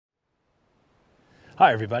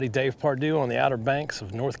Hi everybody, Dave Pardue on the Outer Banks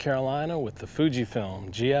of North Carolina with the Fujifilm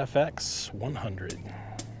GFX100.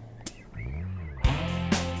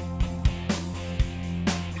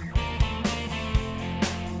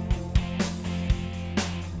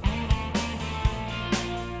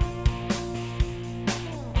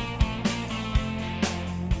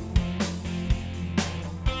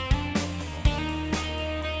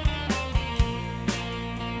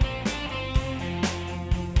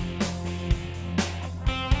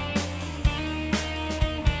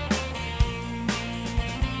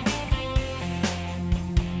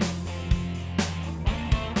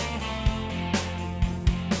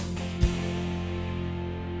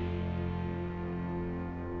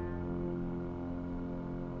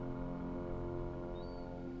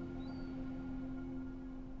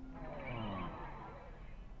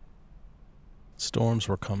 Storms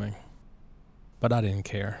were coming, but I didn't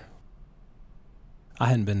care. I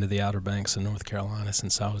hadn't been to the Outer Banks of North Carolina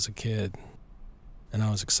since I was a kid, and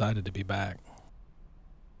I was excited to be back.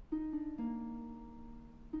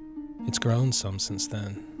 It's grown some since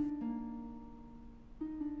then,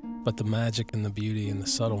 but the magic and the beauty and the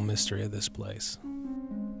subtle mystery of this place,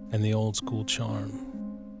 and the old school charm,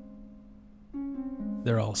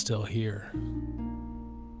 they're all still here.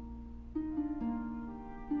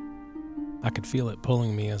 I could feel it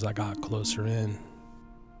pulling me as I got closer in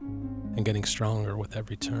and getting stronger with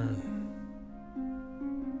every turn.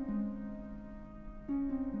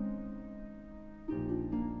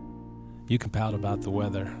 You can pout about the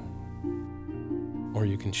weather, or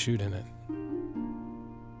you can shoot in it.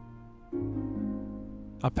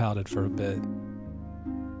 I pouted for a bit,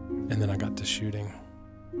 and then I got to shooting.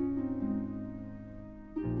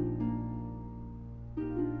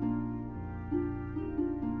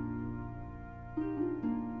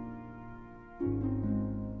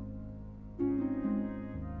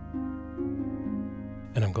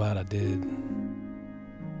 And I'm glad I did.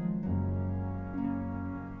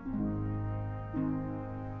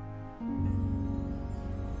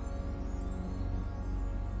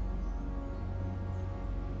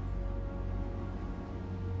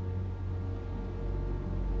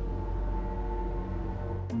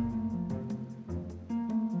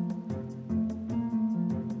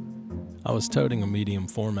 I was toting a medium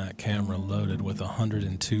format camera loaded with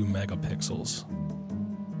 102 megapixels.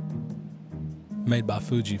 Made by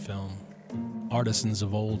Fujifilm, artisans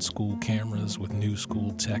of old school cameras with new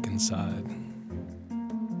school tech inside.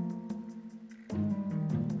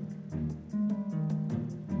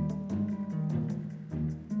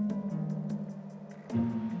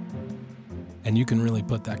 And you can really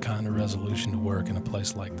put that kind of resolution to work in a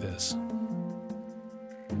place like this.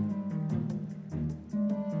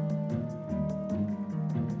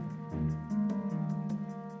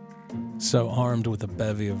 So armed with a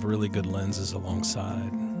bevy of really good lenses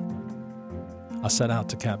alongside, I set out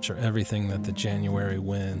to capture everything that the January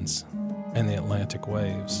winds and the Atlantic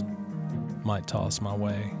waves might toss my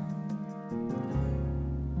way.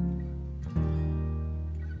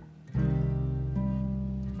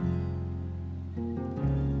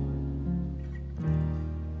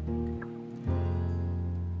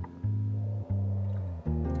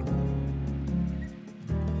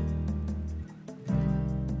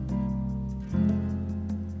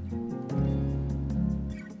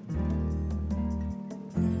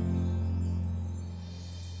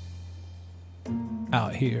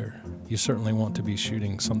 Out here, you certainly want to be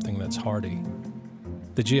shooting something that's hardy.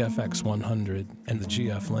 The GFX100 and the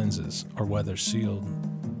GF lenses are weather sealed,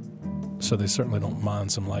 so they certainly don't mind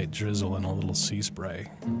some light drizzle and a little sea spray.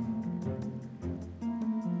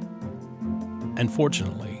 And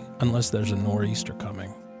fortunately, unless there's a nor'easter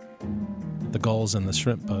coming, the gulls and the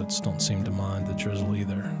shrimp boats don't seem to mind the drizzle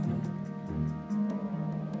either.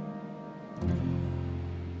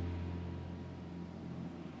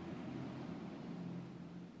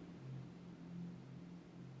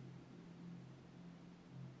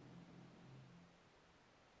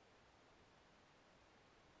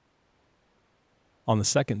 On the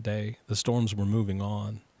second day, the storms were moving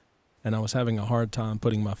on, and I was having a hard time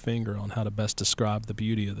putting my finger on how to best describe the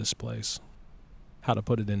beauty of this place, how to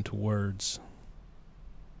put it into words.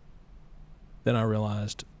 Then I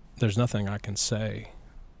realized there's nothing I can say.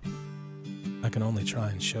 I can only try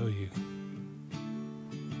and show you.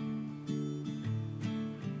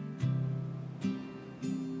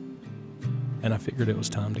 And I figured it was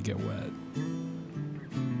time to get wet.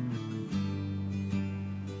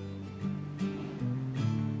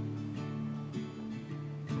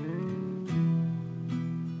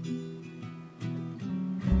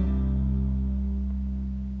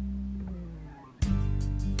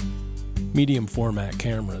 Medium format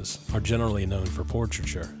cameras are generally known for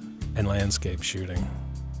portraiture and landscape shooting,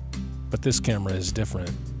 but this camera is different.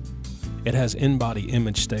 It has in-body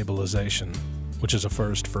image stabilization, which is a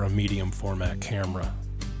first for a medium format camera,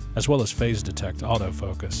 as well as phase detect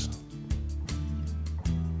autofocus.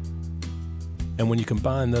 And when you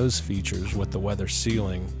combine those features with the weather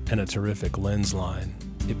sealing and a terrific lens line,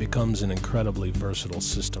 it becomes an incredibly versatile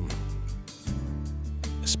system,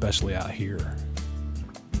 especially out here.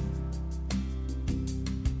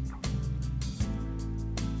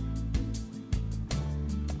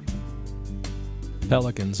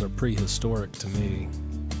 Pelicans are prehistoric to me.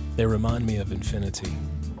 They remind me of infinity.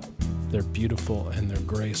 They're beautiful and they're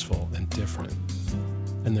graceful and different,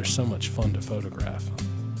 and they're so much fun to photograph.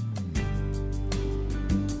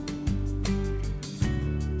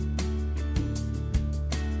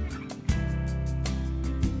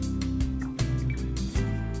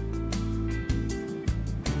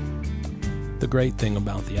 The great thing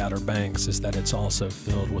about the Outer Banks is that it's also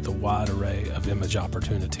filled with a wide array of image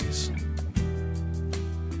opportunities.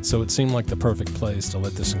 So it seemed like the perfect place to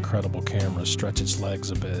let this incredible camera stretch its legs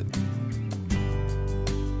a bit.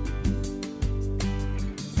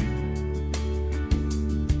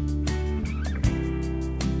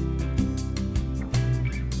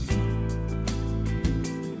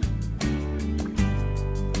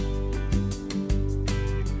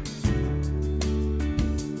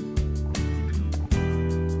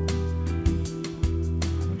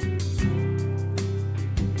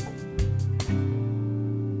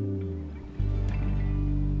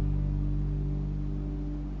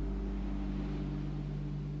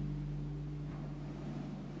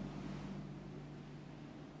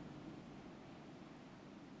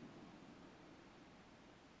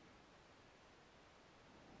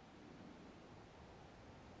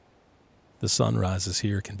 The sunrises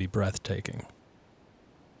here can be breathtaking.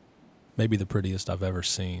 Maybe the prettiest I've ever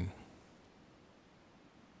seen.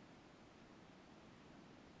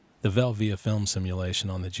 The Velvia film simulation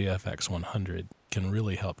on the GFX100 can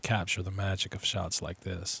really help capture the magic of shots like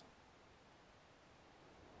this.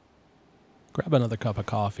 Grab another cup of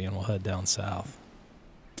coffee and we'll head down south.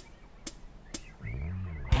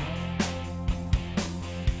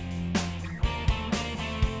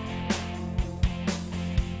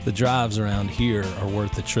 The drives around here are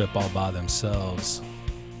worth the trip all by themselves.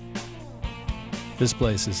 This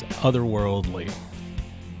place is otherworldly.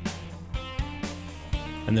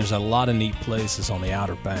 And there's a lot of neat places on the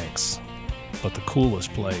Outer Banks, but the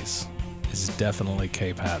coolest place is definitely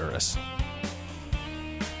Cape Hatteras.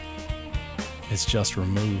 It's just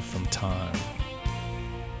removed from time.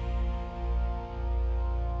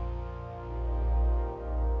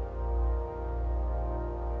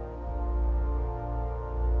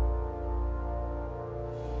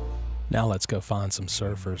 Now let's go find some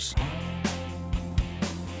surfers.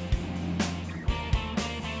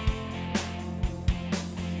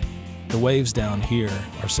 The waves down here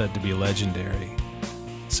are said to be legendary,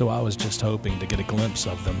 so I was just hoping to get a glimpse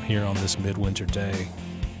of them here on this midwinter day.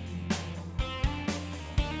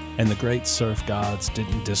 And the great surf gods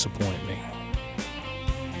didn't disappoint me.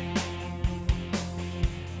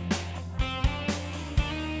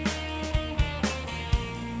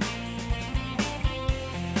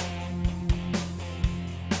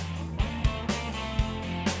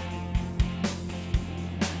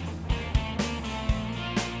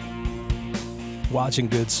 Watching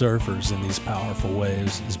good surfers in these powerful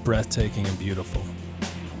waves is breathtaking and beautiful.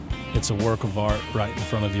 It's a work of art right in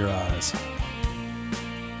front of your eyes.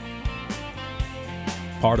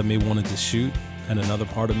 Part of me wanted to shoot, and another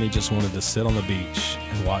part of me just wanted to sit on the beach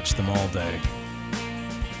and watch them all day.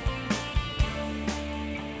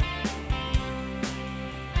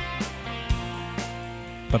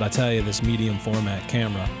 But I tell you, this medium format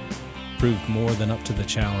camera proved more than up to the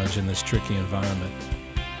challenge in this tricky environment.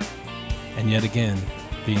 And yet again,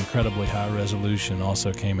 the incredibly high resolution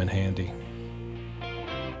also came in handy.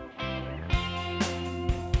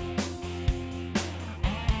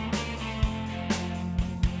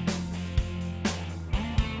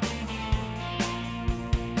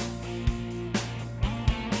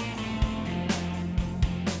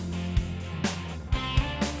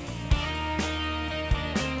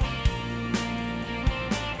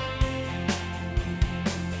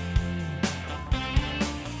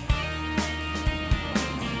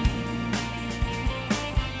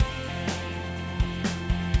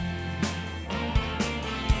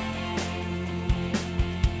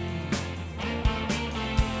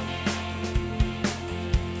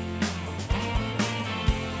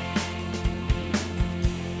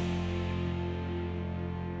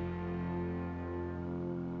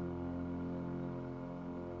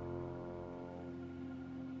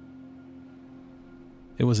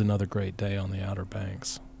 It was another great day on the Outer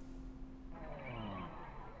Banks.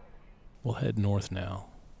 We'll head north now,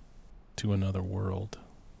 to another world.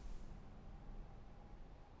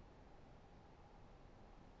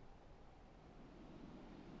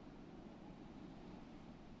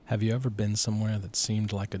 Have you ever been somewhere that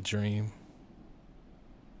seemed like a dream?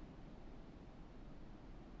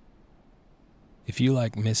 If you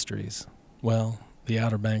like mysteries, well, the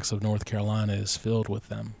Outer Banks of North Carolina is filled with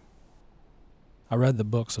them. I read the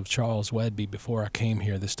books of Charles Wedby before I came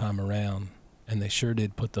here this time around, and they sure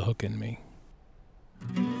did put the hook in me.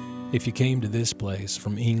 If you came to this place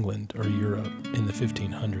from England or Europe in the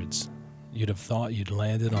 1500s, you'd have thought you'd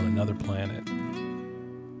landed on another planet.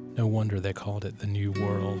 No wonder they called it the New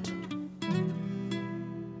World.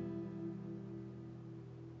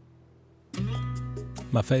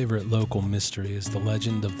 My favorite local mystery is the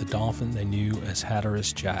legend of the dolphin they knew as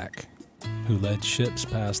Hatteras Jack, who led ships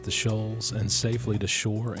past the shoals and safely to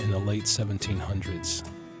shore in the late 1700s.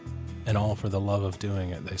 And all for the love of doing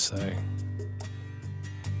it, they say.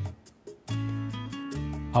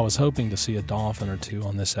 I was hoping to see a dolphin or two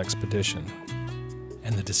on this expedition,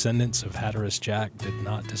 and the descendants of Hatteras Jack did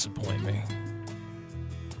not disappoint me.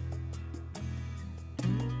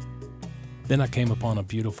 Then I came upon a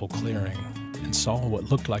beautiful clearing and saw what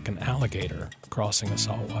looked like an alligator crossing a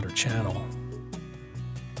saltwater channel,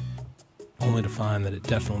 only to find that it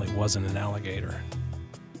definitely wasn't an alligator.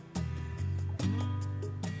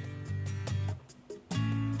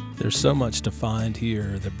 There's so much to find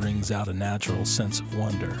here that brings out a natural sense of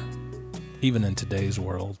wonder, even in today's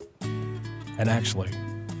world. And actually,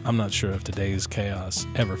 I'm not sure if today's chaos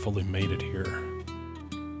ever fully made it here.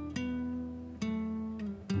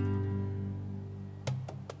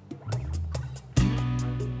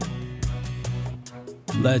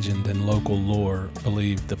 Legend and local lore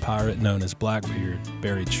believed the pirate known as Blackbeard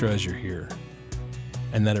buried treasure here,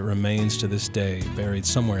 and that it remains to this day buried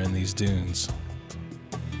somewhere in these dunes.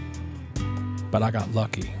 But I got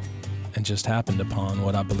lucky and just happened upon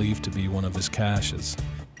what I believe to be one of his caches,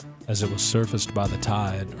 as it was surfaced by the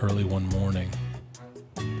tide early one morning,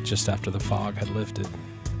 just after the fog had lifted.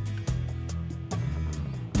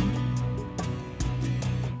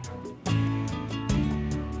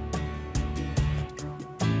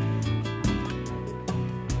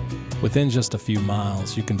 Within just a few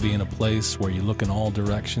miles, you can be in a place where you look in all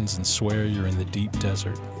directions and swear you're in the deep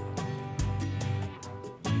desert.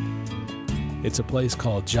 It's a place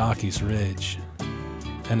called Jockey's Ridge,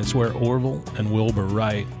 and it's where Orville and Wilbur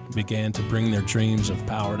Wright began to bring their dreams of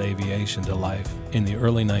powered aviation to life in the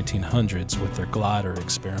early 1900s with their glider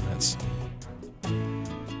experiments.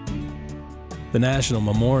 The National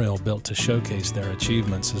Memorial built to showcase their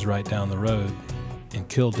achievements is right down the road in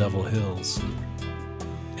Kill Devil Hills,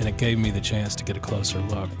 and it gave me the chance to get a closer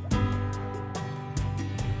look.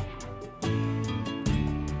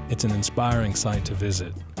 It's an inspiring sight to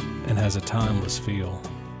visit and has a timeless feel.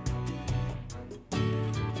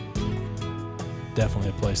 Definitely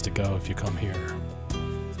a place to go if you come here.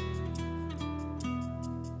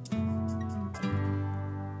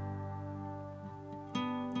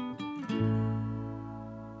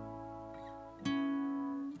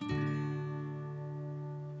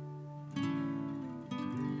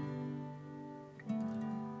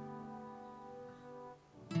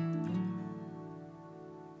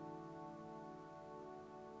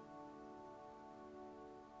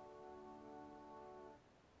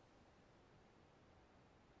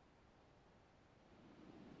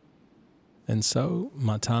 And so,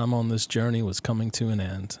 my time on this journey was coming to an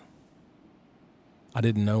end. I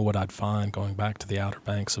didn't know what I'd find going back to the Outer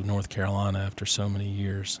Banks of North Carolina after so many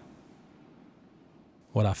years.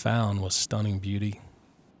 What I found was stunning beauty,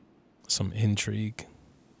 some intrigue,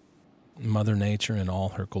 Mother Nature in all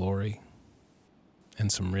her glory,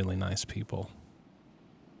 and some really nice people.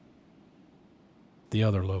 The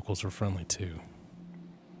other locals were friendly too.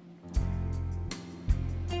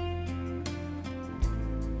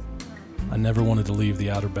 I never wanted to leave the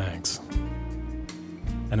Outer Banks,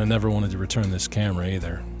 and I never wanted to return this camera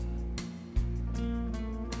either.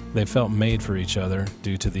 They felt made for each other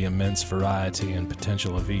due to the immense variety and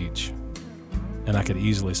potential of each, and I could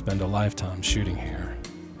easily spend a lifetime shooting here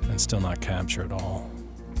and still not capture it all.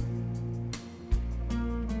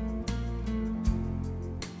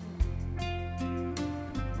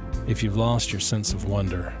 If you've lost your sense of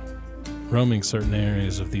wonder, roaming certain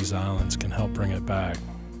areas of these islands can help bring it back.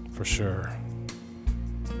 For sure.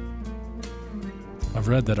 I've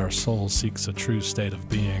read that our soul seeks a true state of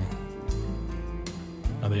being.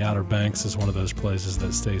 Now, the Outer Banks is one of those places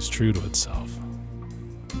that stays true to itself.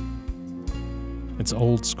 It's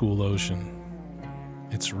old school ocean.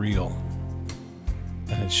 It's real.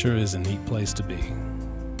 and it sure is a neat place to be.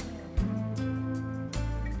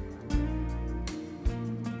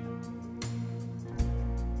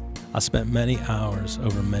 I spent many hours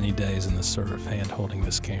over many days in the surf hand-holding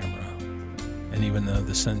this camera, and even though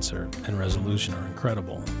the sensor and resolution are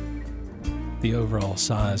incredible, the overall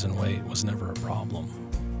size and weight was never a problem.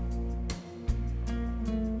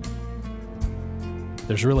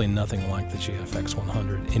 There's really nothing like the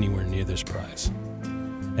GFX100 anywhere near this price,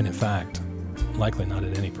 and in fact, likely not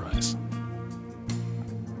at any price.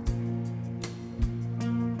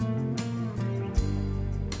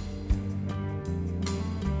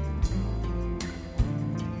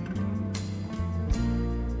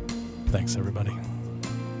 Thanks, everybody.